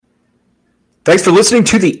Thanks for listening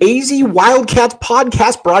to the AZ Wildcats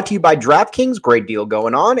podcast brought to you by DraftKings. Great deal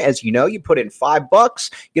going on. As you know, you put in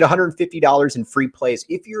 $5, get $150 in free plays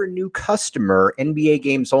if you're a new customer, NBA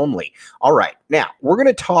games only. All right. Now, we're going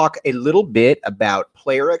to talk a little bit about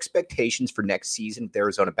player expectations for next season with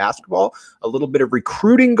Arizona basketball, a little bit of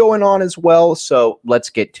recruiting going on as well. So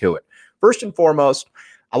let's get to it. First and foremost,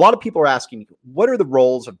 a lot of people are asking, what are the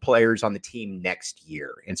roles of players on the team next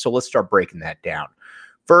year? And so let's start breaking that down.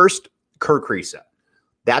 First, Kerr Kriisa.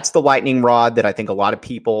 That's the lightning rod that I think a lot of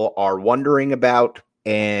people are wondering about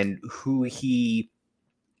and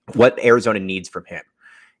what Arizona needs from him.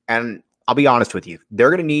 And I'll be honest with you,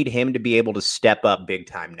 they're going to need him to be able to step up big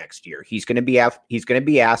time next year. He's going to be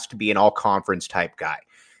asked to be an all-conference type guy.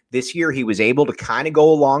 This year, he was able to kind of go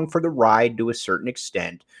along for the ride to a certain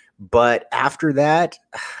extent, but after that,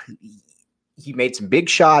 he made some big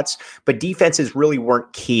shots, but defenses really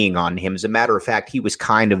weren't keying on him. As a matter of fact, he was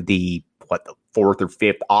kind of the fourth or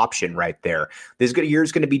fifth option right there. This year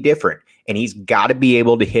is going to be different, and he's got to be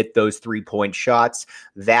able to hit those 3-point shots.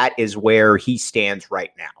 That is where he stands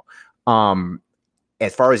right now.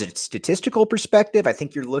 As far as a statistical perspective, I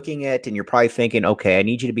think you're looking at, and you're probably thinking, okay, I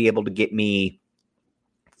need you to be able to get me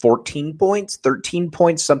 14 points, 13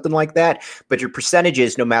 points, something like that. But your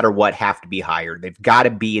percentages, no matter what, have to be higher. They've got to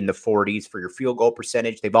be in the 40s for your field goal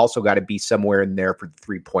percentage. They've also got to be somewhere in there for the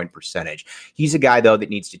 3-point percentage. He's a guy, though, that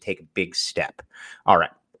needs to take a big step. All right.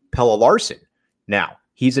 Pelle Larsson. Now,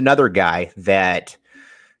 he's another guy that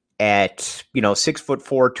at,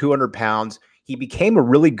 6'4", 200 pounds, he became a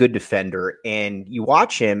really good defender. And you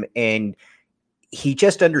watch him and he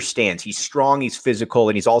just understands. He's strong, he's physical,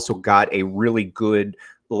 and he's also got a really good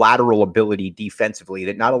lateral ability defensively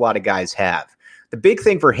that not a lot of guys have. The big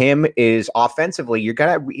thing for him is offensively, you're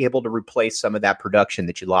going to be able to replace some of that production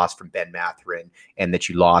that you lost from Ben Mathurin and that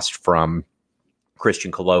you lost from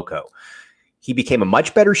Christian Koloko. He became a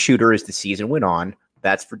much better shooter as the season went on.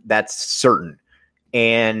 That's certain.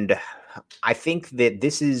 And I think that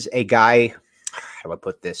this is a guy, how do I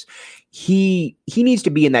put this? He needs to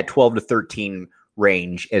be in that 12 to 13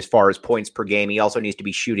 range as far as points per game. He also needs to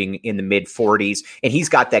be shooting in the mid 40s, and he's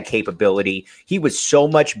got that capability. He was so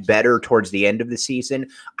much better towards the end of the season.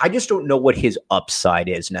 I just don't know what his upside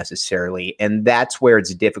is necessarily, and that's where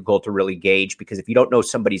it's difficult to really gauge, because if you don't know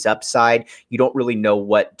somebody's upside, you don't really know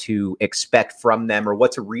what to expect from them or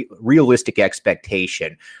what's a realistic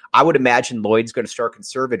expectation. I would imagine Lloyd's going to start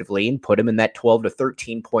conservatively and put him in that 12 to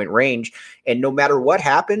 13 point range. And no matter what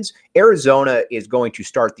happens, Arizona is going to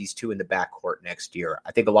start these two in the backcourt next year.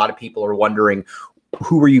 I think a lot of people are wondering,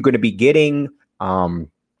 who are you going to be getting? To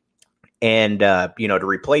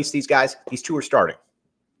replace these guys, these two are starting.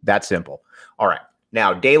 That simple. All right.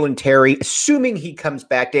 Now, Dalen Terry, assuming he comes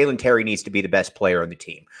back, Dalen Terry needs to be the best player on the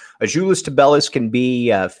team. Azuolas Tubelis can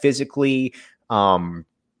be physically, an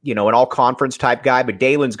all-conference type guy, but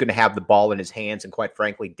Dalen's going to have the ball in his hands, and quite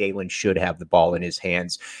frankly, Dalen should have the ball in his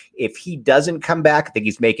hands. If he doesn't come back, I think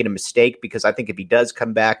he's making a mistake, because I think if he does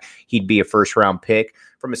come back, he'd be a first-round pick.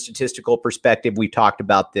 From a statistical perspective, we talked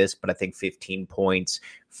about this, but I think 15 points,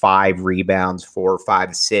 5 rebounds, 4 or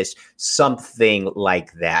 5 assists, something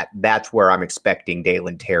like that. That's where I'm expecting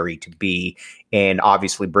Dalen Terry to be. And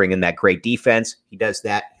obviously bringing that great defense. He does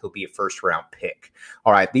that, he'll be a first-round pick.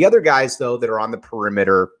 All right, the other guys, though, that are on the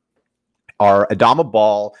perimeter are Adama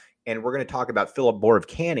Ball, and we're going to talk about Filip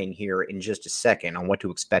Borovicanin here in just a second on what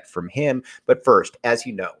to expect from him. But first, as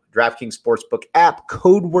you know, DraftKings Sportsbook app,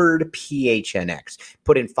 code word PHNX.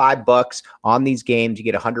 Put in $5 on these games, you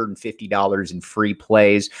get $150 in free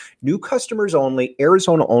plays. New customers only,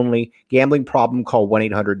 Arizona only. Gambling problem, call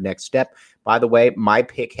 1-800-NEXT-STEP. By the way, my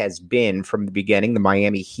pick has been from the beginning the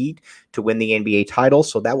Miami Heat to win the NBA title,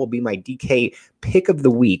 so that will be my DK pick of the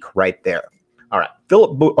week right there. All right,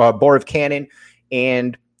 Filip Borovicanin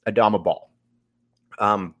and Adama Ball.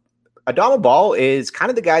 Adama Ball is kind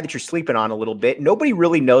of the guy that you're sleeping on a little bit. Nobody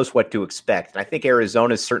really knows what to expect. And I think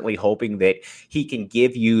Arizona is certainly hoping that he can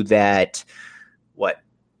give you that,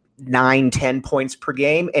 9-10 points per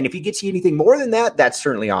game. And if he gets you anything more than that, that's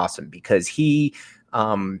certainly awesome, because he's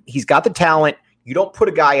got the talent. You don't put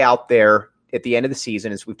a guy out there at the end of the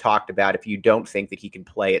season, as we've talked about, if you don't think that he can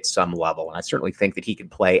play at some level. And I certainly think that he can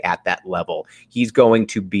play at that level. He's going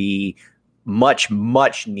to be much,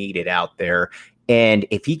 much needed out there. And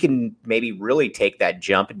if he can maybe really take that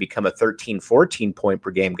jump and become a 13, 14 point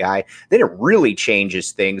per game guy, then it really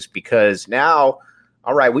changes things, because now,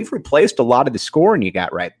 all right, we've replaced a lot of the scoring you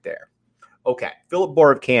got right there. Okay, Filip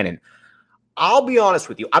Borovicanin. I'll be honest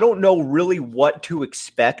with you. I don't know really what to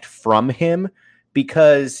expect from him,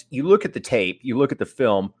 because you look at the tape, you look at the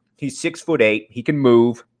film, he's 6'8", he can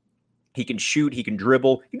move. He can shoot, he can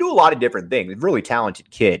dribble, he can do a lot of different things. He's a really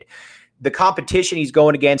talented kid. The competition he's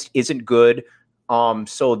going against isn't good.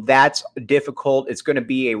 So that's difficult. It's going to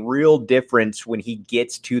be a real difference when he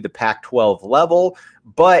gets to the Pac-12 level.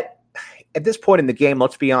 But at this point in the game,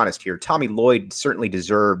 let's be honest here, Tommy Lloyd certainly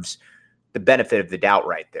deserves the benefit of the doubt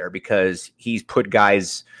right there, because he's put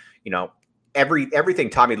guys, everything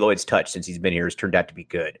Tommy Lloyd's touched since he's been here has turned out to be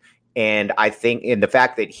good. And I think in the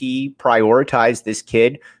fact that he prioritized this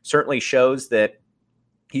kid certainly shows that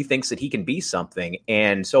he thinks that he can be something.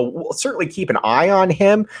 And so we'll certainly keep an eye on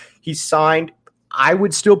him. He's signed. I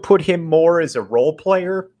would still put him more as a role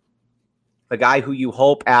player, a guy who you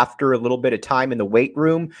hope after a little bit of time in the weight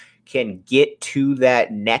room can get to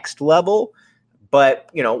that next level. But,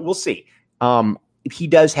 we'll see. He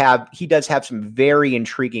does have some very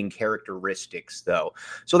intriguing characteristics, though.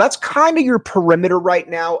 So that's kind of your perimeter right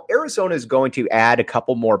now. Arizona is going to add a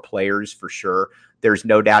couple more players for sure. There's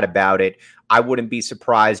no doubt about it. I wouldn't be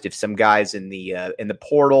surprised if some guys in the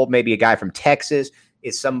portal, maybe a guy from Texas,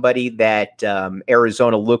 is somebody that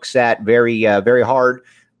Arizona looks at very, very hard.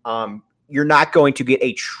 You're not going to get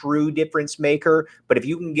a true difference maker, but if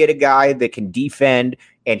you can get a guy that can defend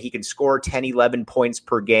and he can score 10, 11 points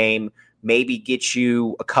per game, maybe get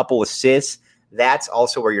you a couple assists, that's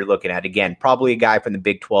also where you're looking at. Again, probably a guy from the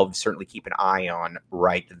Big 12 to certainly keep an eye on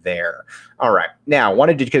right there. All right. Now, I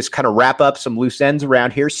wanted to just kind of wrap up some loose ends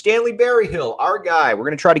around here. Stanley Berryhill, our guy. We're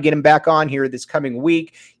going to try to get him back on here this coming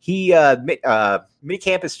week. He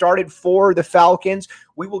minicamp has started for the Falcons.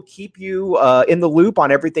 We will keep you in the loop on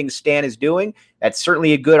everything Stan is doing. That's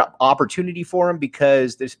certainly a good opportunity for him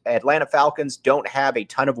because the Atlanta Falcons don't have a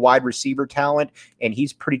ton of wide receiver talent, and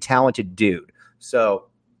he's a pretty talented dude. So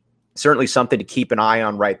certainly something to keep an eye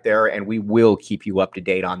on right there, and we will keep you up to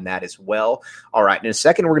date on that as well. All right, in a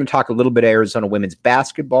second, we're going to talk a little bit of Arizona women's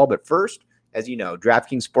basketball, but first, as you know,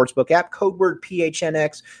 DraftKings Sportsbook app, code word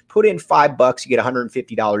PHNX, put in $5, you get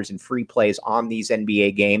 $150 in free plays on these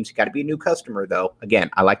NBA games. You got to be a new customer, though. Again,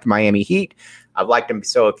 I like the Miami Heat. I've liked them,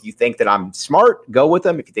 so if you think that I'm smart, go with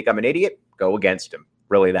them. If you think I'm an idiot, go against them.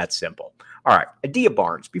 Really that simple. All right, Adia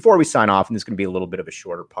Barnes, before we sign off, and this is going to be a little bit of a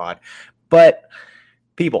shorter pod, but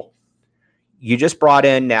people, you just brought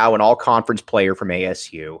in now an all-conference player from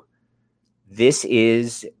ASU. This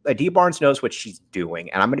is Adia Barnes knows what she's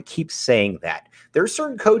doing, and I'm going to keep saying that. There are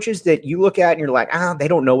certain coaches that you look at and you're like, they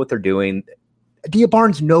don't know what they're doing. Adia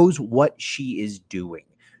Barnes knows what she is doing.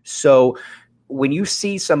 So when you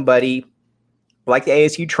see somebody like the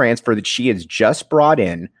ASU transfer that she has just brought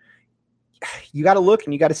in, you got to look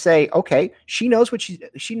and you got to say, okay, she knows what she's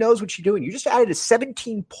doing. You just added a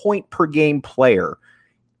 17-point per game player.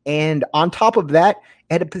 And on top of that,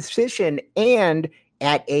 at a position and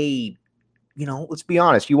at a, let's be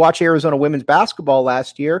honest, you watch Arizona women's basketball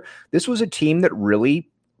last year, this was a team that really,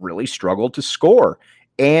 really struggled to score.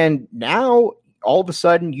 And now all of a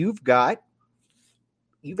sudden you've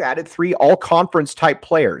added 3 all-conference type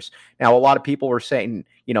players. Now, a lot of people are saying,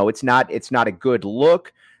 it's not a good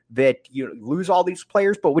look that you lose all these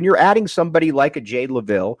players, but when you're adding somebody like a Jade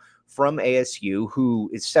LaVille from ASU, who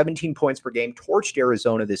is 17 points per game, torched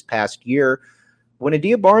Arizona this past year. When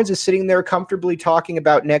Adia Barnes is sitting there comfortably talking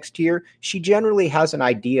about next year, she generally has an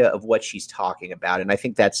idea of what she's talking about. And I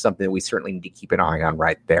think that's something that we certainly need to keep an eye on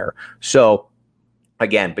right there. So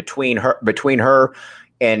again, between her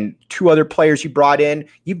and 2 other players you brought in,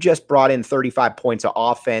 you've just brought in 35 points of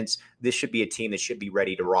offense. This should be a team that should be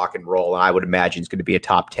ready to rock and roll. And I would imagine it's going to be a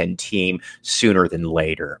top 10 team sooner than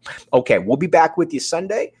later. Okay, we'll be back with you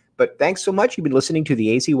Sunday. But thanks so much. You've been listening to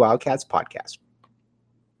the AZ Wildcats podcast.